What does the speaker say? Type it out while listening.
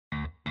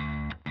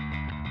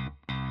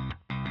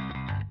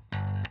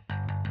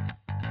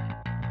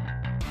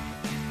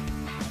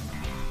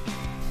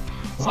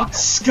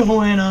What's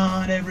going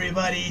on,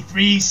 everybody?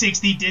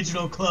 360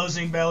 Digital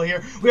Closing Bell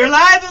here. We're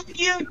live on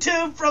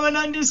YouTube from an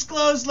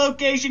undisclosed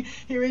location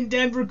here in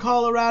Denver,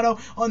 Colorado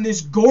on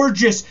this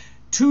gorgeous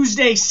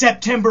Tuesday,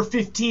 September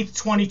 15th,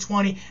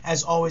 2020.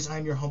 As always,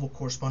 I'm your humble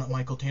correspondent,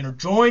 Michael Tanner,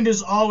 joined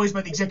as always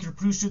by the executive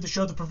producer of the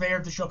show, the purveyor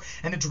of the show,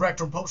 and the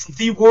director and post from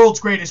the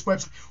world's greatest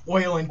website,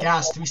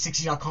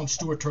 oilandgas360.com,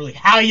 Stuart Turley.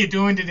 How you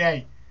doing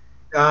today?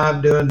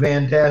 I'm doing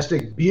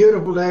fantastic.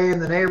 Beautiful day in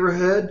the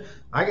neighborhood.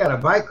 I got a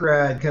bike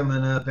ride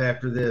coming up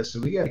after this,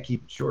 so we got to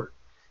keep it short.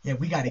 Yeah,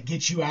 we got to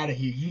get you out of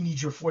here. You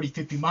need your 40,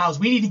 50 miles.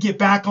 We need to get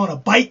back on a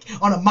bike,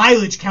 on a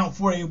mileage count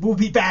for you. We'll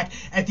be back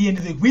at the end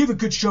of the week. We have a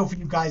good show for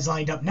you guys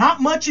lined up.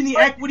 Not much in the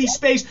equity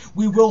space.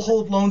 We will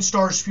hold Lone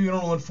Star's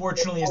funeral,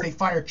 unfortunately, as they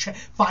file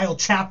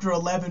Chapter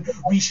 11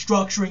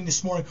 restructuring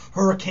this morning.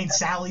 Hurricane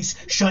Sally's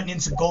shutting in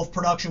some Gulf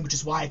production, which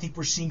is why I think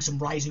we're seeing some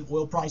rising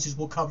oil prices.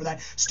 We'll cover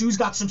that. Stu's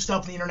got some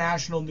stuff in the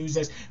international news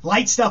desk,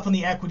 light stuff on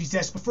the equities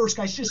desk. But first,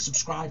 guys, just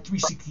subscribe.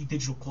 360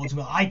 Digital Closing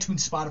Bell,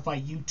 iTunes, Spotify,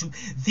 YouTube.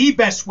 The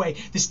best way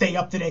to stay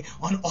up to date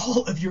on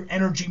all of your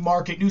energy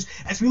market news.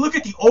 As we look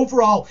at the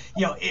overall,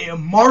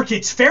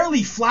 markets,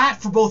 fairly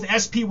flat for both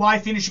SPY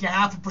finishing a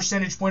 0.5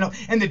 percentage point up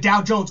and the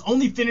Dow Jones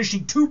only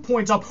finishing 2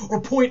 points up,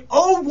 or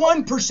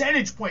 0.01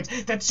 percentage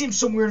points. That seems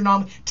some weird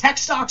anomaly. Tech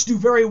stocks do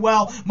very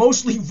well,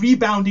 mostly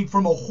rebounding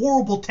from a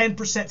horrible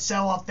 10%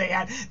 sell-off they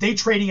had. They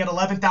trading at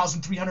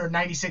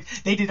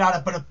 11,396. They did out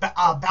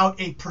about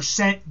a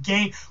percent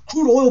gain.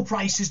 Crude oil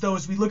prices, though,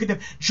 as we look at them,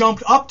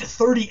 jumped up to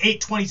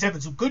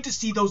 38.27. So good to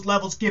see those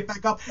levels get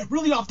back up.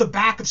 Really off the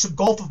back of some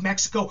Gulf of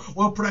Mexico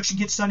oil production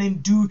gets done in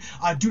due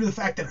to the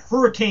fact that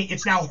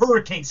it's now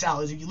Hurricane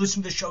Sally. If you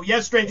listened to the show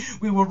yesterday,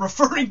 we were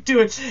referring to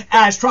it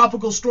as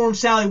Tropical Storm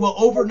Sally. Well,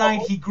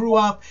 overnight he grew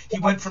up. He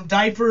went from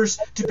diapers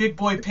to big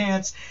boy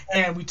pants,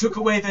 and we took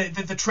away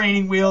the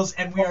training wheels,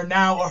 and we are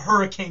now a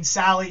Hurricane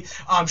Sally.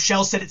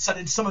 Shell said it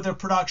suddenly some of their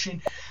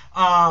production.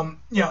 A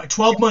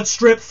 12-month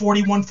strip,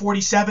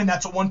 41.47.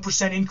 That's a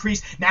 1%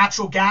 increase.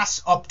 Natural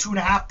gas up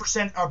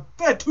 2.5%, or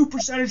 2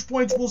 percentage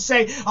points, we'll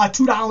say.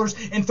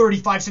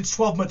 $2.35.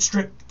 12-month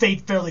strip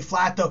stayed fairly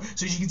flat, though.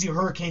 So as you can see,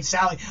 Hurricane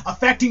Sally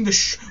affecting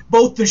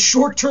both the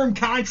short-term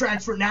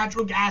contracts for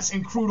natural gas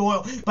and crude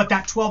oil, but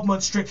that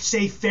 12-month strip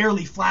stayed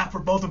fairly flat for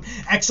both of them.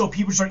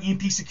 XOP, which is our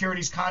E&P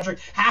securities contract,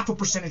 0.5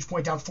 percentage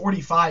point down,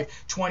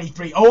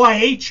 45.23.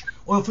 OIH,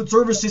 Oilfield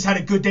Services, had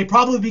a good day,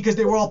 probably because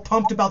they were all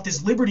pumped about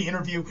this Liberty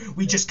interview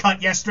we just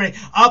cut yesterday,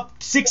 up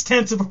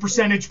 0.6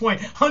 percentage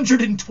point,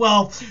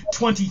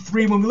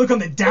 112.23. When we look on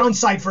the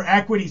downside for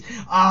equities,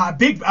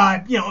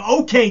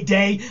 okay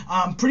day,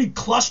 pretty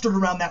clustered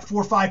around that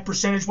 4 or 5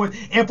 percentage point.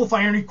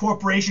 Amplify Energy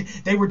Corporation,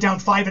 they were down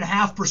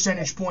 5.5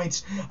 percentage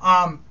points.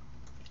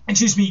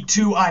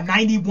 To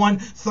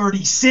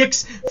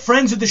 91.36.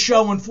 Friends of the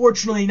show,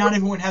 unfortunately, not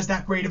everyone has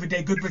that great of a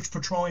day. Goodrich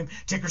Petroleum,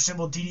 ticker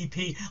symbol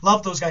DDP.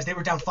 Love those guys. They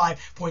were down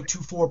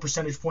 5.24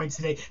 percentage points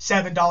today,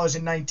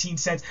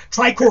 $7.19.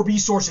 Tricor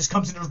Resources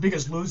comes in as the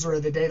biggest loser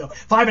of the day, though.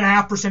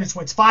 5.5 percentage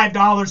points,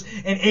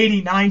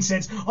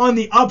 $5.89. On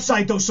the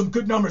upside, though, some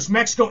good numbers.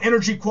 Mexico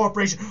Energy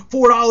Corporation,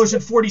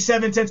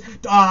 $4.47,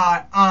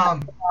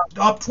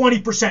 up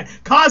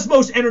 20%.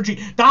 Cosmos Energy,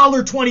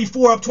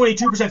 $1.24, up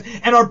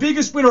 22%. And our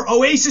biggest winner,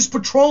 Oasis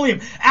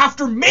Petroleum,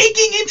 after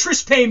making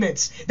interest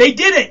payments, they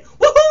did it.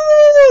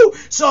 Woohoo!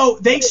 So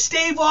they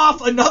stave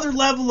off another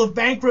level of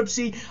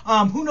bankruptcy.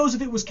 Who knows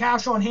if it was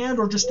cash on hand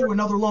or just through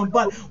another loan,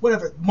 but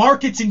whatever.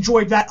 Markets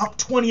enjoyed that, up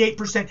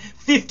 28%,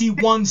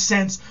 51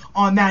 cents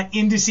on that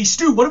indice.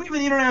 Stu, what do we have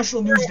in the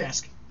international news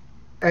desk?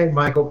 Hey,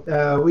 Michael,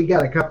 we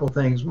got a couple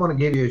things. I want to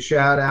give you a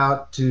shout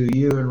out to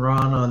you and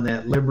Ron on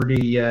that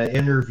Liberty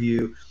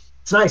interview.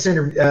 It's nice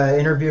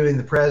interviewing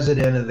the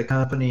president of the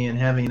company and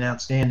having an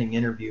outstanding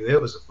interview.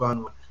 It was a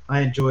fun one.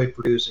 I enjoyed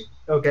producing.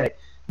 Okay,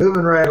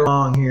 moving right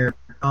along here.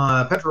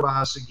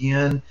 Petrobras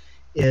again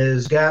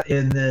is got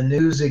in the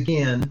news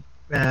again.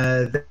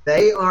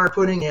 They are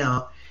putting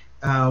out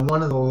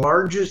one of the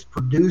largest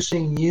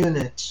producing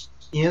units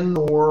in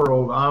the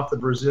world off the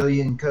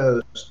Brazilian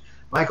coast.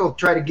 Michael,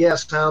 try to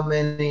guess how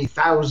many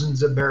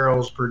thousands of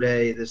barrels per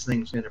day this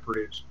thing's going to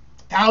produce.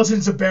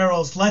 Thousands of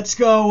barrels. Let's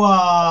go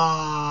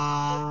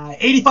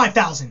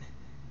 85,000.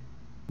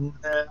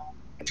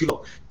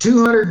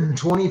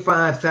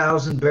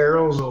 225,000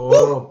 barrels of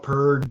oil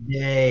per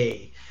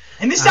day.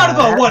 And this is out of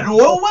an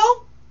oil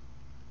well?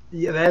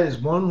 Yeah, that is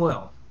one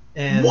well.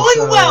 And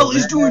one well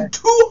is doing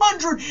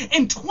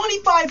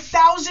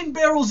 225,000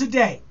 barrels a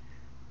day.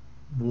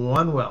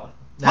 One well.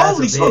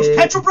 Holy smokes.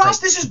 Petrobras,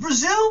 this is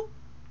Brazil?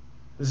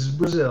 This is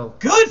Brazil.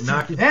 Good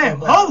for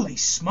them. Holy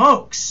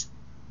smokes.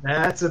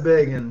 That's a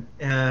big one.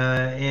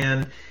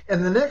 And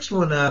the next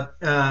one up,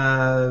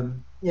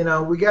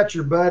 we got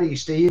your buddy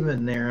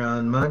Steven there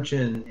on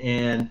Munchin,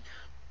 and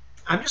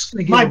I'm just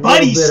going to give my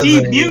buddy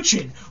Steve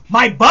Muchin.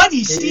 My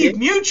buddy Steve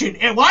Muchin.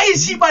 And why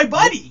is he my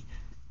buddy?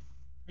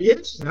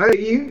 Yes,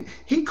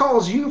 he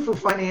calls you for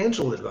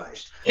financial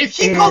advice. If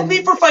he called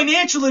me for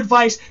financial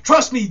advice,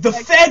 trust me, the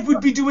Fed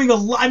would be doing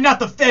not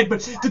the Fed, but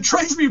the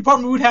Treasury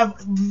Department would have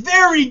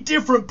very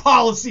different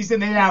policies than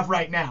they have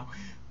right now.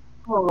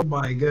 Oh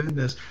my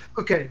goodness.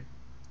 Okay.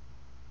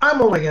 I'm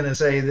only going to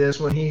say this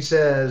when he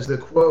says the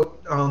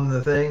quote on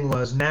the thing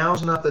was,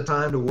 "Now's not the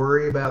time to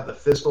worry about the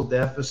fiscal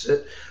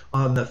deficit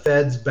on the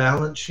Fed's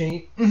balance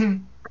sheet."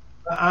 Mm-hmm.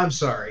 I'm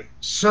sorry.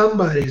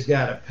 Somebody's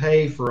got to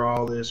pay for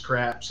all this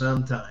crap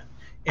sometime.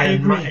 I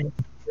And agree.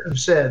 I've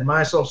said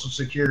my Social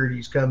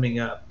Security's coming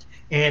up,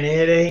 and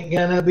it ain't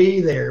going to be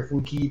there if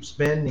we keep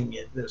spending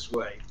it this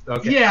way.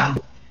 Okay. Yeah.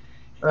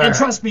 All And right.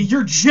 trust me,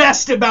 you're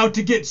just about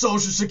to get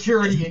Social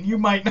Security, and you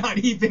might not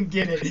even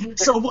get it.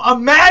 So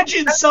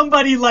imagine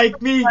somebody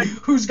like me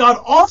who's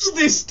got all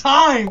this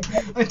time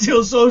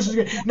until Social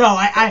Security. No,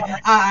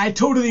 I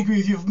totally agree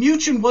with you. If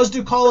Muchin was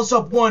to call us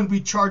up, one,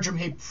 we'd charge him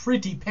a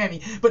pretty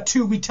penny, but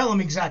two, we tell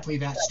him exactly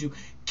that, Stu.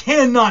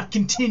 Cannot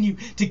continue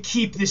to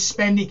keep this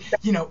spending. If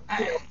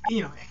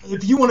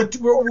you want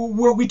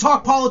to, we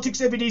talk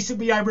politics every day, so I'd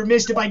be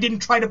remiss if I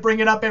didn't try to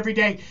bring it up every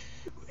day.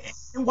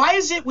 Why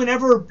is it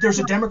whenever there's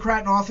a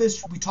Democrat in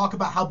office, we talk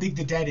about how big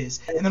the debt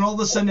is, and then all of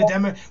a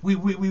sudden we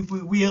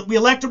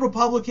elect a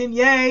Republican,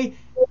 yay,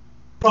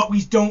 but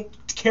we don't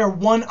care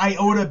one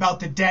iota about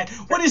the debt?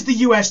 What is the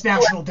U.S.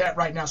 national debt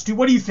right now, Stu?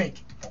 What do you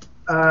think?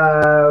 We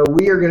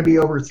are going to be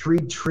over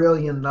 $3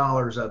 trillion,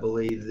 I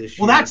believe, this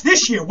year. Well, that's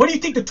this year. What do you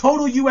think the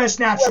total U.S.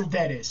 national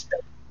debt is?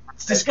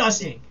 It's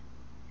disgusting.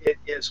 It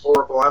is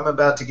horrible. I'm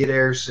about to get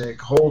airsick.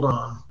 Hold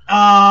on.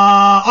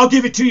 I'll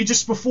give it to you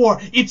just before.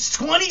 It's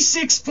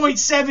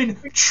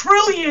 26.7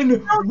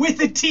 trillion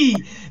with a T.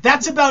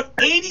 That's about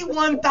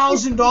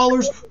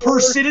 $81,000 per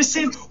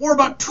citizen, or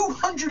about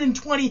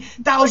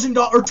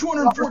 $220,000 or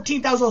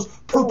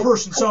 $214,000 per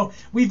person. So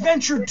we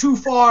ventured too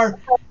far.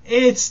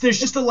 There's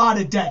just a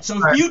lot of debt. So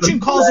if Muchin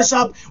calls us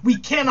up, we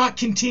cannot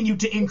continue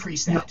to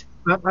increase that.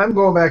 I'm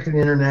going back to the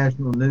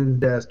international news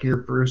desk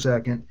here for a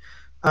second.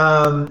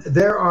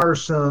 There are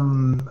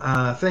some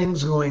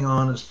things going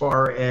on as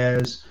far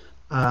as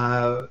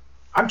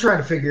I'm trying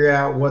to figure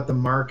out what the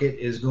market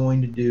is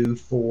going to do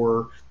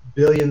for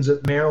millions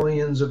of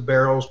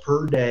barrels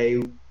per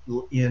day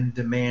in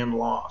demand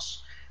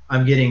loss.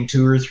 I'm getting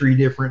 2 or 3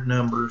 different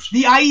numbers.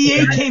 The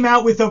IEA came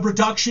out with a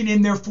reduction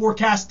in their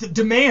forecast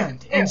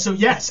demand. And so,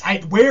 yes, I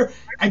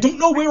don't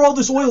know where all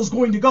this oil is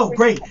going to go.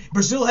 Great.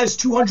 Brazil has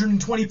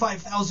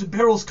 225,000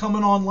 barrels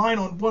coming online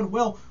on one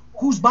well.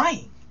 Who's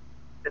buying?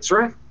 That's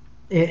right.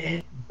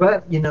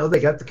 But, they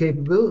got the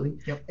capability.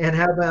 Yep. And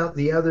how about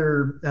the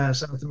other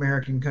South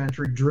American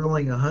country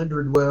drilling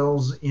 100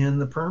 wells in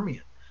the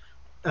Permian?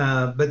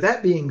 But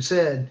that being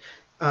said,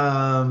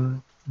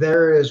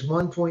 there is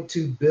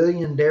 1.2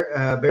 billion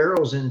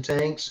barrels in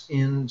tanks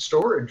in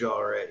storage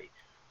already.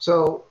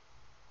 So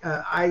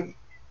I'm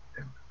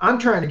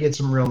trying to get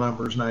some real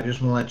numbers, and I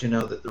just want to let you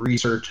know that the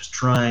research is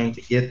trying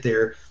to get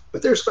there.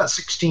 But there's about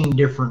 16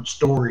 different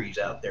stories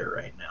out there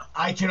right now.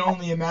 I can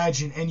only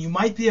imagine, and you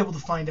might be able to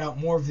find out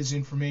more of this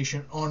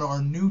information on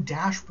our new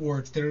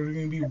dashboards that are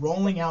going to be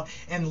rolling out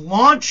and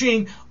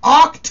launching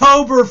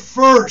October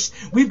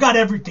 1st. We've got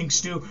everything,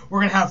 Stu. We're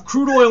going to have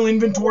crude oil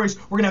inventories.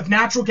 We're going to have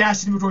natural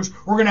gas inventories.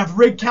 We're going to have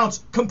rig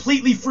counts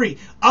completely free,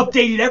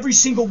 updated every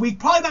single week,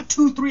 probably about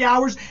 2-3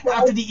 hours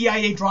after the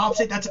EIA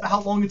drops it. That's about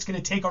how long it's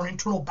going to take our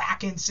internal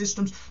back-end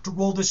systems to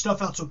roll this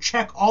stuff out. So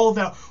check all of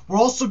that. We're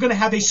also going to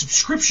have a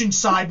subscription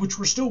side, which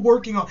we're still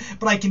working on.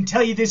 But I can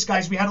tell you this,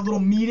 guys, we had a little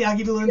meeting. I'll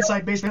give you a little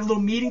inside base. We had a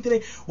little meeting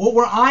today. What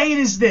we're eyeing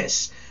is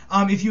this.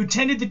 If you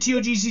attended the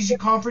TOGCC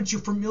conference,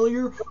 you're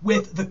familiar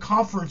with the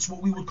conference,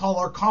 what we would call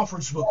our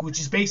conference book, which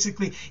is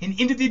basically an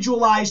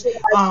individualized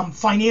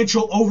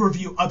financial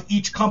overview of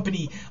each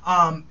company.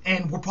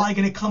 And we're probably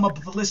going to come up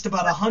with a list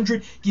about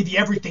 100, give you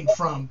everything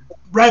from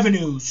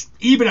revenues,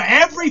 EBITDA,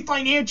 every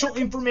financial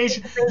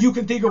information you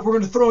can think of. We're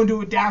going to throw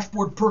into a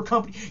dashboard per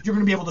company. You're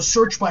going to be able to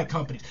search by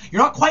companies.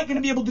 You're not quite going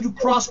to be able to do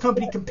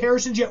cross-company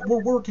comparisons yet.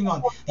 We're working on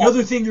it. The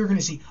other thing you're going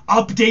to see,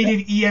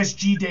 updated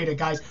ESG data,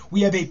 guys.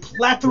 We have a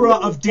plethora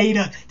of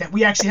data that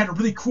we actually had a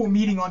really cool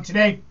meeting on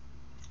today,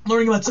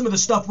 learning about some of the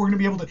stuff we're going to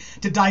be able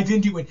to dive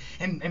into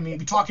and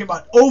maybe talking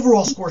about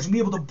overall scores and be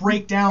able to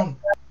break down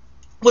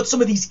what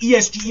some of these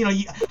ESG,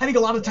 I think a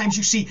lot of times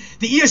you see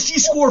the ESG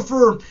score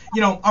for,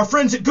 our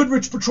friends at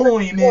Goodrich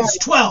Petroleum is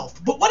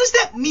 12. But what does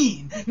that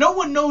mean? No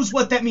one knows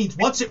what that means.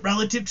 What's it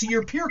relative to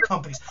your peer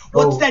companies?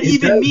 What's that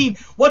even mean?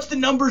 What's the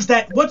numbers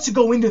what's to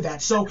go into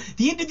that? So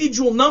the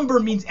individual number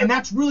means, and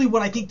that's really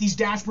what I think these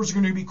dashboards are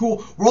going to be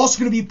cool. We're also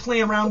going to be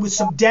playing around with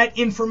some debt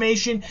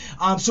information.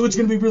 So it's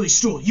going to be really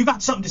stool. You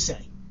got something to say?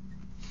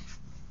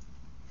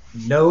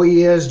 No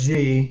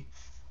ESG,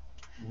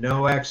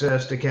 no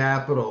access to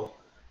capital.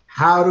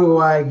 How do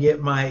I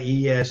get my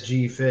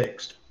ESG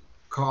fixed?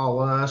 Call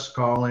us,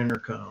 call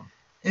Intercom.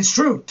 It's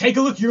true. Take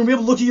a look. You're going to be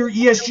able to look at your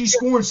ESG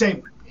score and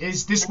say,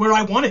 is this where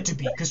I want it to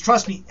be? Because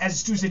trust me, as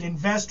Stu said,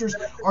 investors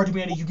are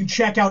demanding. You can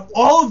check out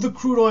all of the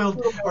crude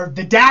oil or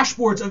the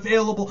dashboards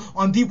available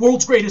on the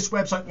world's greatest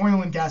website,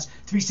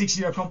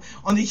 oilandgas360.com.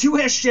 On the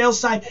U.S. shale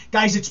side,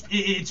 guys,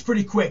 it's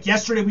pretty quick.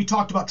 Yesterday we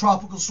talked about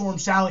Tropical Storm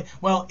Sally.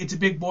 Well, it's a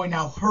big boy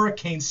now,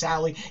 Hurricane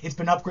Sally. It's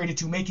been upgraded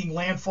to making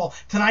landfall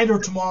tonight or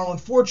tomorrow.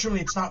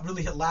 Unfortunately, it's not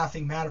really a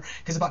laughing matter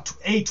because about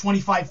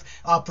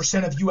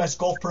 25% of U.S.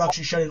 Gulf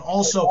production shut in.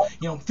 Also,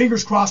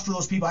 fingers crossed for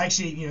those people.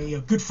 Actually,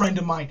 a good friend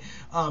of mine,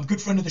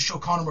 good friend of the show,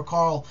 Connor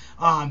McCarl,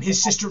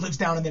 his sister lives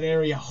down in that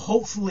area.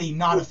 Hopefully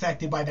not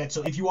affected by that.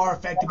 So if you are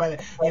affected by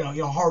that,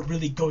 heart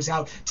really goes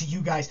out to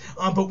you guys.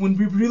 But when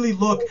we really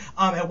look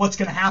at what's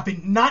going to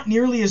happen, not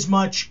nearly as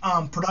much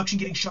production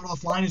getting shut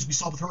offline as we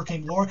saw with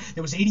Hurricane Laura.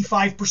 There was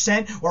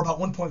 85% or about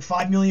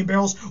 1.5 million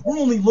barrels. We're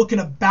only looking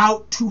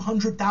about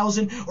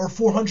 200,000 or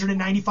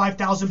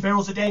 495,000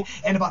 barrels a day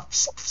and about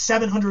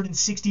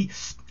 760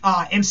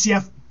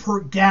 MCF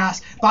per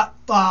gas. About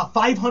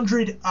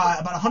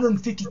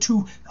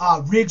 152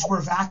 rigs were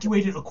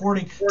evacuated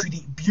according to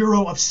the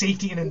Bureau of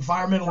Safety and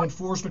Environmental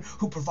Enforcement,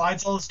 who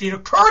provides all this data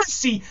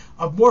courtesy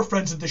of more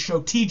friends of the show,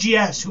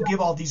 TGS, who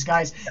give all these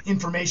guys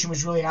information, which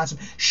is really awesome.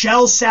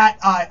 Shell sat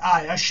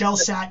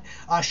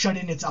shut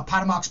in its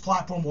Patamox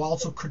platform while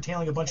also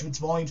curtailing a bunch of its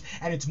volumes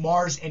at its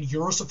Mars and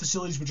Ursa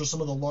facilities, which are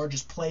some of the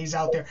largest plays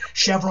out there.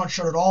 Chevron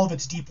shuttered all of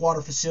its deep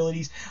water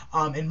facilities,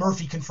 and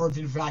Murphy confirmed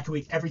to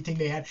evacuate everything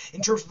they had.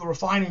 In terms of the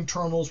refining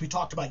terminals we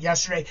talked about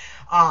yesterday,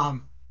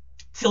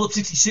 Phillips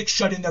 66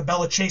 shut in their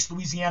Bella Chase,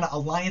 Louisiana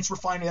Alliance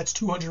refinery. That's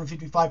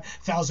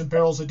 255,000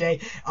 barrels a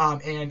day.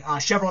 And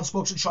Chevron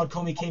spokesman Sean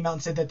Comey came out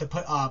and said that the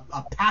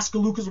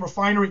Pascagoula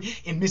refinery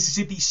in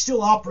Mississippi is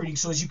still operating.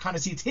 So as you kind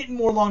of see, it's hitting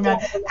more along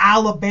that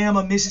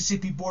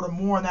Alabama-Mississippi border,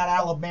 more on that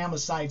Alabama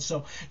side.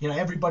 So,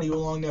 everybody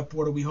along that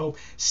border, we hope,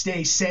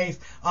 stays safe.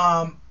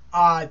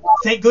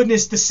 Thank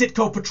goodness the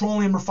Citgo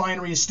Petroleum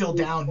Refinery is still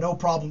down. No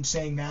problem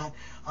saying that.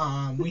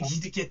 We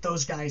need to get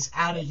those guys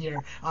out of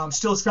here.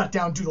 Still shut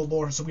down due to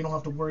Laura, so we don't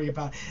have to worry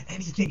about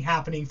anything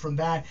happening from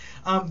that.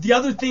 The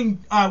other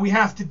thing we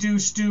have to do,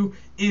 Stu,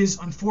 is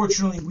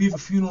unfortunately we have a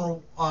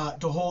funeral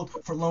to hold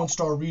for Lone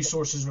Star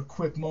Resources. A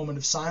quick moment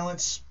of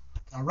silence.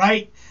 All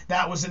right,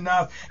 that was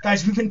enough.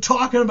 Guys, we've been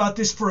talking about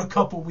this for a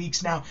couple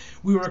weeks now.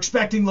 We were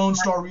expecting Lone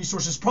Star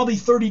Resources probably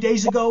 30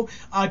 days ago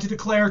to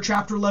declare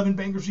Chapter 11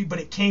 bankruptcy, but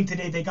it came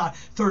today. They got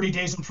 30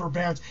 days in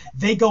forbearance.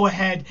 They go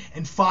ahead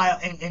and file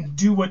and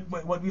do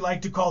what we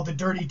like to call the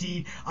dirty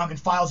deed, and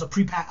files a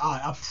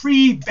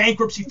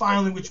pre-bankruptcy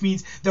filing, which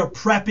means they're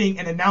prepping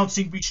and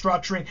announcing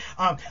restructuring.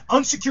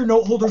 Unsecured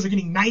note holders are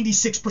getting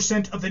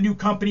 96% of the new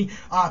company.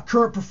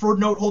 Current preferred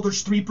note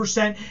holders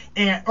 3%,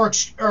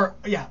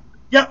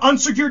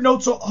 unsecured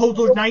notes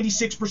holders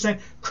 96%.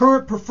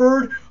 Current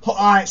preferred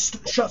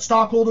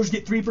stockholders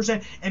get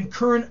 3%, and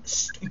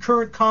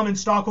current common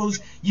stockholders,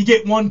 you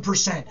get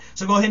 1%.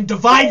 So go ahead and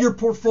divide your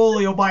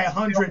portfolio by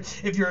 100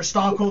 if you're a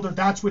stockholder.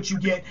 That's what you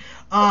get.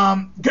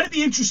 Going to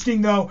be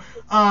interesting though.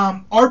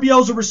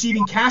 RBLs are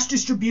receiving cash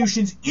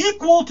distributions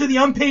equal to the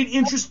unpaid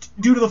interest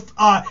due to the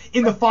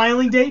in the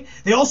filing date.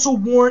 They also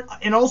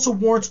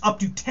warrants up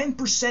to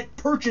 10%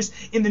 purchase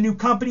in the new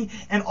company,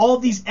 and all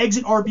of these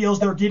exit RBLs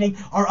they're getting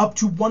are up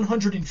to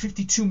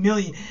 $152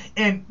 million.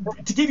 And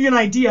to give you an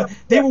idea,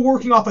 they were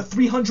working off a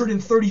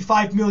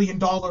 $335 million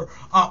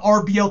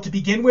RBL to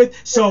begin with.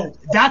 So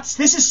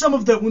this is some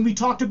of the, when we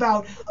talked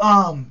about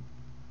a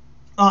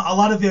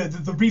lot of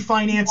the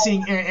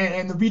refinancing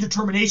and the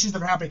redeterminations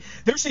that are happening,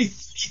 there's a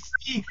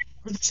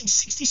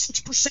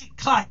 66%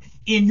 cut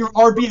in your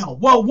RBL.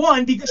 Well,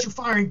 one, because you're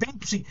filing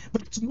bankruptcy,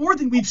 but it's more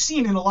than we've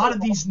seen in a lot of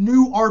these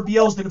new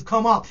RBLs that have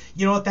come up.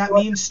 You know what that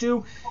means,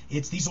 Stu?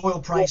 It's these oil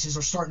prices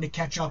are starting to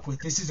catch up with.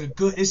 This is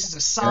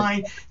a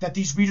sign that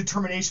these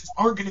redeterminations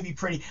aren't going to be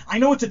pretty. I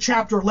know it's a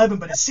Chapter 11,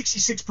 but a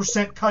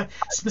 66% cut,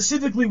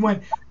 specifically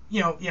when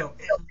their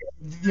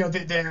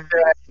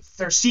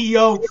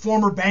CEO,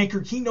 former banker,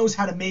 he knows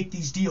how to make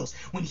these deals.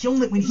 When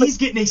he's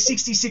getting a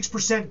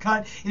 66%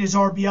 cut in his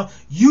RBL,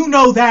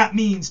 that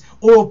means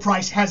oil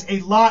price has a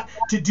lot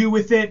to do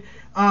with it.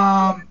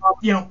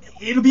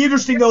 It'll be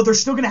interesting though. They're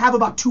still going to have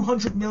about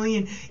 $200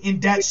 million in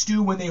debt,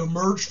 Stu, when they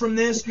emerge from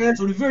this. So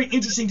it'll be very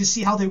interesting to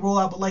see how they roll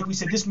out. But like we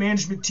said, this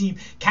management team,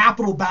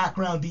 capital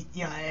background,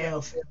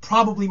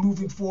 probably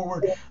moving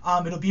forward,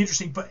 it'll be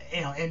interesting. But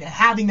and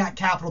having that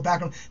capital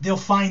background, they'll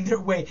find their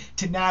way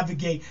to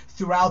navigate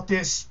throughout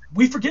this.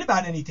 We forget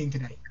about anything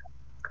today?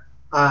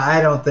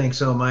 I don't think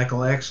so,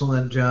 Michael.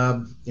 Excellent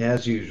job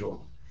as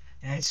usual.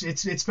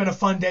 It's been a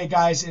fun day,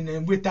 guys,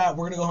 and with that,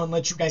 we're going to go ahead and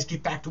let you guys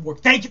get back to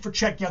work. Thank you for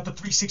checking out the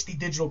 360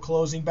 Digital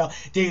Closing Bell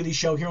Daily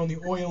Show here on the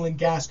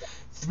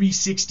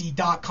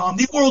oilandgas360.com,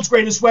 the world's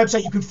greatest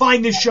website. You can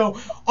find this show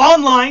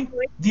online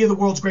via the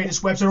world's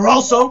greatest website, or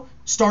also,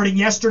 starting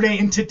yesterday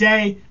and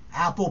today,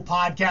 Apple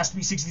Podcast,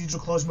 360 Digital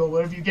Closing Bell,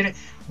 wherever you get it.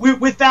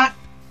 With that,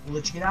 we'll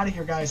let you get out of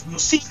here, guys. We'll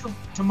see you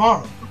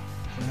tomorrow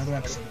for another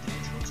episode.